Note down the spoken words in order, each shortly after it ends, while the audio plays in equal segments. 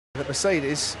that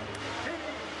Mercedes,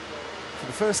 for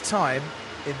the first time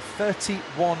in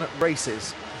 31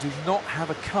 races, do not have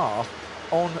a car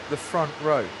on the front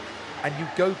row. And you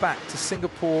go back to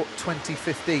Singapore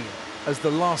 2015 as the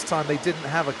last time they didn't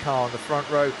have a car on the front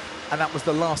row, and that was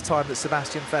the last time that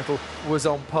Sebastian Vettel was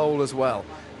on pole as well.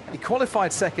 He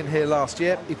qualified second here last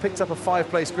year. He picked up a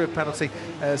 5-place grid penalty.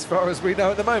 As far as we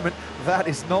know at the moment, that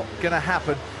is not going to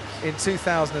happen in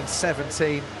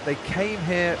 2017. They came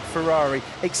here, Ferrari,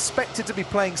 expected to be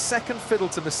playing second fiddle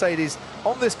to Mercedes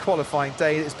on this qualifying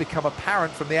day. It's become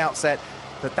apparent from the outset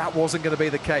that that wasn't going to be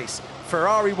the case.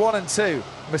 Ferrari 1 and 2,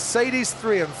 Mercedes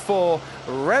 3 and 4,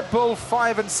 Red Bull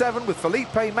 5 and 7 with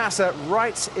Felipe Massa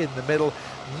right in the middle.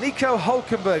 Nico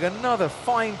Hülkenberg, another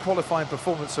fine qualifying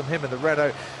performance from him in the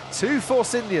Renault. 2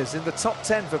 Force Indias in the top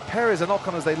 10 for Perez and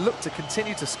Ocon as they look to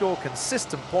continue to score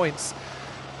consistent points.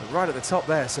 But right at the top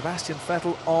there, Sebastian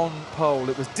Vettel on pole.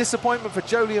 It was disappointment for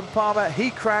Jolyon Palmer.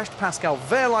 He crashed. Pascal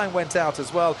Wehrlein went out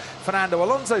as well. Fernando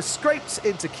Alonso scraped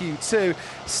into Q2.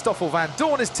 Stoffel van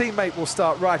Dorn, his teammate, will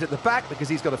start right at the back because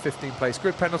he's got a 15-place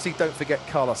grid penalty. Don't forget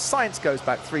Carlos Sainz goes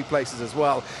back 3 places as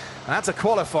well. And that's a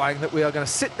qualifying that we are going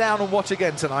to sit down and watch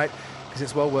again tonight because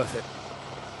it's well worth it.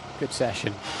 Good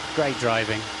session. Great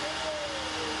driving.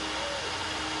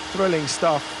 Thrilling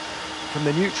stuff from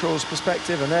the neutral's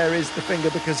perspective, and there is the finger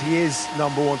because he is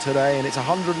 #1 today, and it's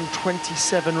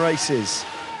 127 races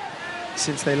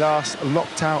since they last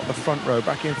locked out the front row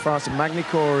back in France at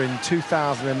Magny-Cours in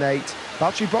 2008.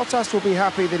 Valtteri Bottas will be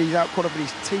happy that he's out-qualified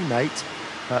his teammate,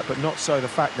 but not so the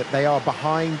fact that they are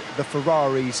behind the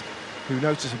Ferraris, who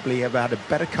noticeably have had a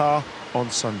better car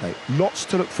on Sunday. Lots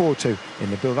to look forward to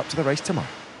in the build-up to the race tomorrow.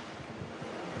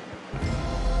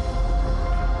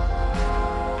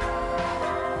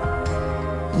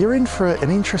 You're in for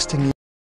an interesting